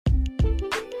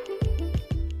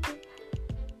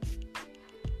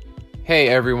Hey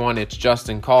everyone, it's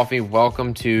Justin Coffey.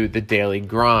 Welcome to The Daily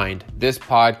Grind. This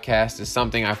podcast is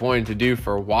something I've wanted to do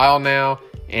for a while now,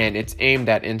 and it's aimed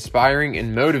at inspiring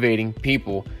and motivating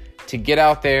people to get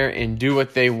out there and do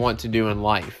what they want to do in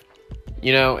life.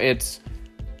 You know, it's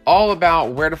all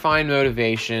about where to find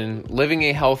motivation, living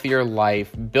a healthier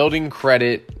life, building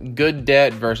credit, good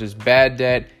debt versus bad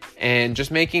debt, and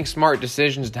just making smart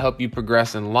decisions to help you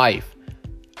progress in life.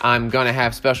 I'm going to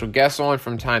have special guests on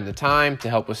from time to time to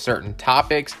help with certain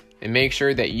topics and make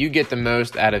sure that you get the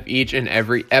most out of each and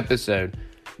every episode.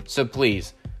 So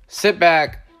please, sit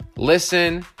back,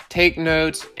 listen, take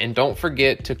notes, and don't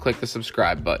forget to click the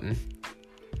subscribe button.